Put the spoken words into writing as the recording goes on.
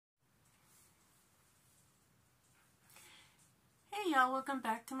Hey y'all, welcome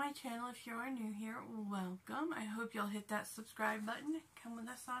back to my channel. If you are new here, welcome. I hope you'll hit that subscribe button and come with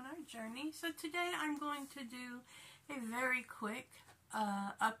us on our journey. So today I'm going to do a very quick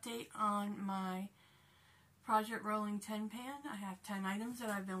update on my Project Rolling Tin Pan. I have 10 items that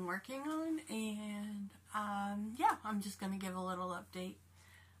I've been working on, and yeah, I'm just going to give a little update.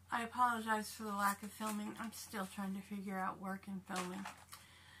 I apologize for the lack of filming. I'm still trying to figure out work and filming.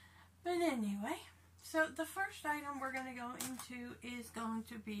 But anyway, so the first item we're going to go into is going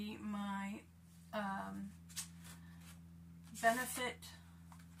to be my Benefit,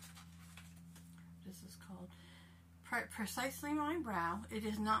 this is called Precisely My Brow. It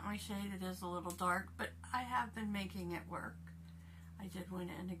is not my shade, it is a little dark, but I have been making it work. I did win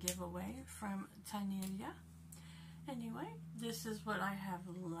it in a giveaway from Tanya. Anyway, this is what I have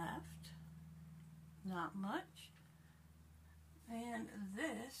left. Not much. And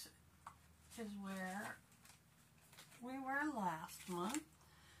this is where we were last month.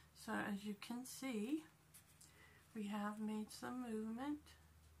 So as you can see, we have made some movement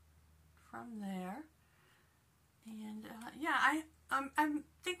from there. And yeah, I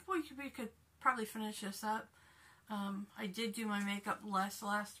think we could probably finish this up. I did do my makeup less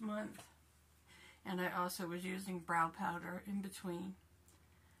last month, and I also was using brow powder in between.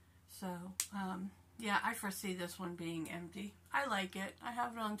 So yeah, I foresee this one being empty. I like it. I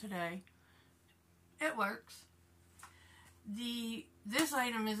have it on today. It works. This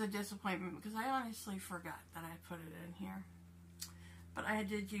item is a disappointment because I honestly forgot that I put it in here. But I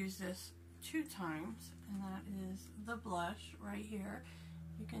did use this 2 times, and that is the blush right here.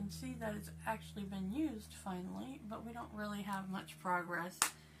 You can see that it's actually been used finally, but we don't really have much progress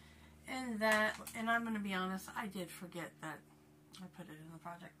in that. And I'm going to be honest, I did forget that I put it in the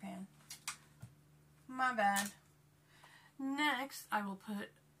project pan. My bad. Next, I will put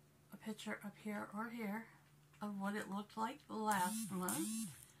a picture up here or here of what it looked like last month.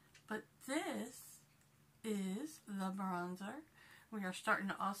 But this is the bronzer. We are starting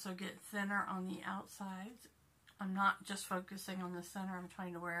to also get thinner on the outsides. I'm not just focusing on the center, I'm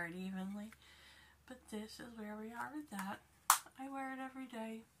trying to wear it evenly. But this is where we are with that. I wear it every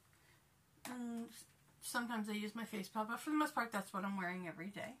day. And sometimes I use my face pad, but for the most part that's what I'm wearing every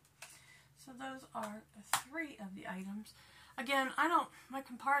day. So those are 3 of the items. Again, my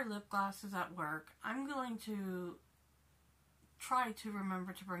Campari lip gloss is at work. I'm going to try to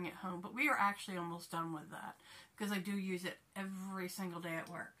remember to bring it home, but we are actually almost done with that because I do use it every single day at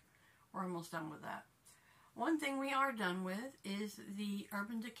work. We're almost done with that. One thing we are done with is the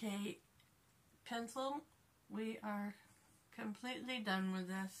Urban Decay pencil. We are completely done with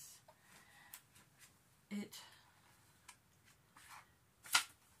this. It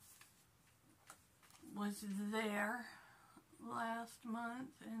was there last month,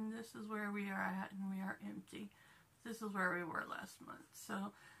 and this is where we are at, and we are empty. This is where we were last month.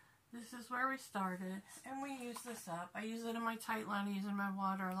 So this is where we started, and we use this up. I use it in my tight line, I use it in my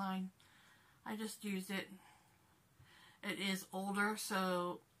waterline. I just use it. It is older,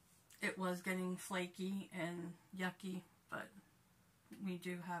 so it was getting flaky and yucky, but we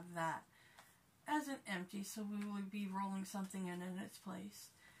do have that as an empty, so we will be rolling something in its place.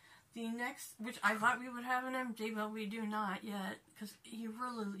 The next, which I thought we would have an empty, but we do not yet, because you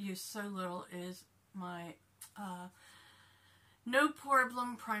really use so little, is my No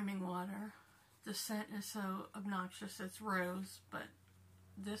Problem Priming Water. The scent is so obnoxious, it's rose, but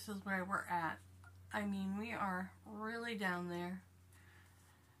this is where we're at. I mean, we are really down there.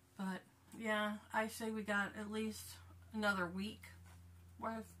 But, yeah, I say we got at least another week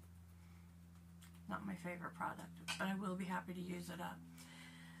worth. Not my favorite product, but I will be happy to use it up.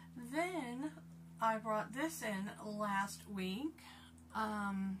 Then I brought this in last week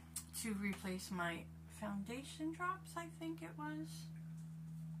to replace my foundation drops, I think it was,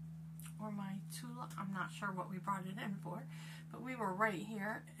 or my Tula. I'm not sure what we brought it in for, but we were right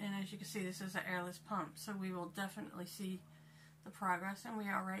here, and as you can see, this is an airless pump, so we will definitely see the progress, and we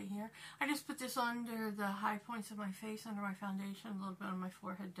are right here. I just put this under the high points of my face, under my foundation, a little bit on my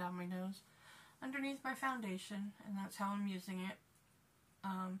forehead, down my nose, underneath my foundation, and that's how I'm using it.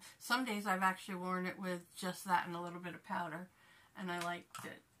 Some days I've actually worn it with just that and a little bit of powder, and I liked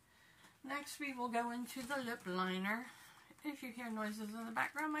it. Next we will go into the lip liner. If you hear noises in the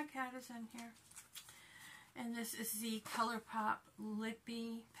background, my cat is in here. And this is the ColourPop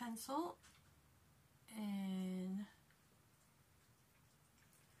Lippy Pencil. And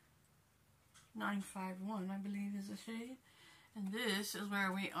 951, I believe, is the shade. And this is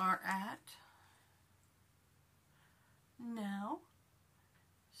where we are at now.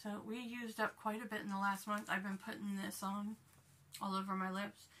 So we used up quite a bit in the last month. I've been putting this on all over my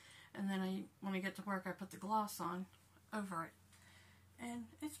lips. And then when I get to work, I put the gloss on over it. and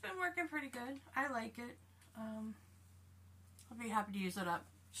it's been working pretty good. I like it. I'll be happy to use it up.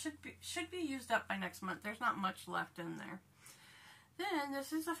 Should be used up by next month. There's not much left in there. Then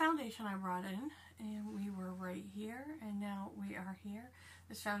this is the foundation I brought in, and we were right here, and now we are here.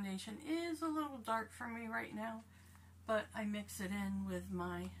 This foundation is a little dark for me right now, but I mix it in with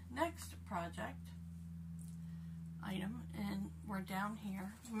my next project item, and we're down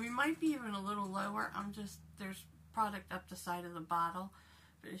here. We might be even a little lower. There's product up the side of the bottle,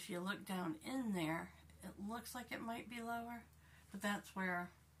 but if you look down in there, it looks like it might be lower, but that's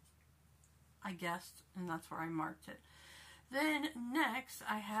where I guessed, and that's where I marked it. Then next,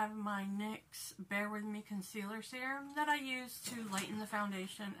 I have my NYX Bear With Me Concealer Serum that I use to lighten the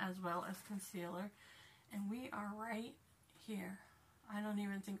foundation as well as concealer. And we are right here. I don't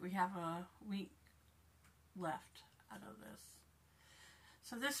even think we have a week left out of this.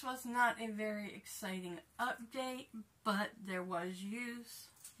 So this was not a very exciting update, but there was use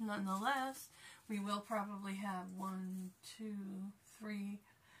nonetheless. We will probably have 1, 2, 3,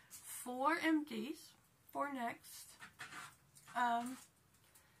 4 MDs for next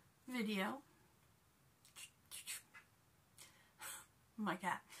video. My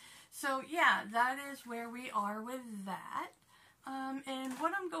cat. So yeah, that is where we are with that. And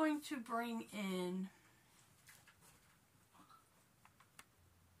what I'm going to bring in,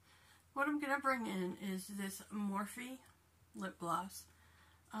 is this Morphe lip gloss.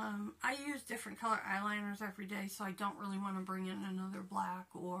 I use different color eyeliners every day, so I don't really want to bring in another black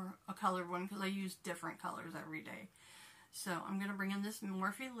or a colored one because I use different colors every day. So I'm going to bring in this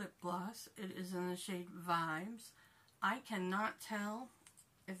Morphe lip gloss. It is in the shade Vibes. I cannot tell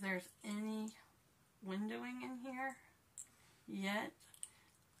if there's any windowing in here yet.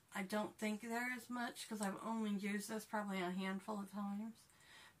 I don't think there is much because I've only used this probably a handful of times.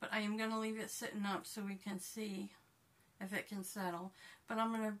 But I am going to leave it sitting up so we can see if it can settle. But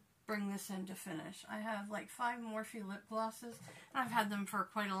I'm going to bring this in to finish. I have like 5 Morphe lip glosses, and I've had them for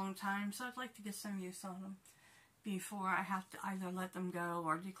quite a long time, so I'd like to get some use on them before I have to either let them go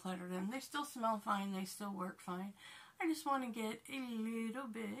or declutter them. They still smell fine, they still work fine. I just want to get a little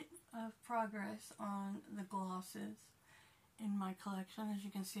bit of progress on the glosses in my collection. As you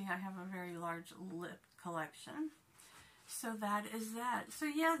can see, I have a very large lip collection. So that is that. So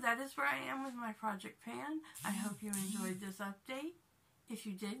yeah, that is where I am with my project pan. I hope you enjoyed this update. If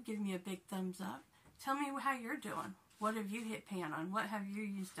you did, give me a big thumbs up. Tell me how you're doing. What have you hit pan on? What have you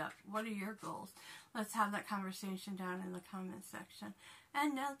used up? What are your goals? Let's have that conversation down in the comment section.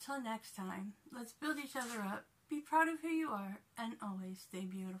 And now till next time, let's build each other up. Be proud of who you are and always stay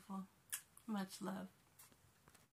beautiful. Much love.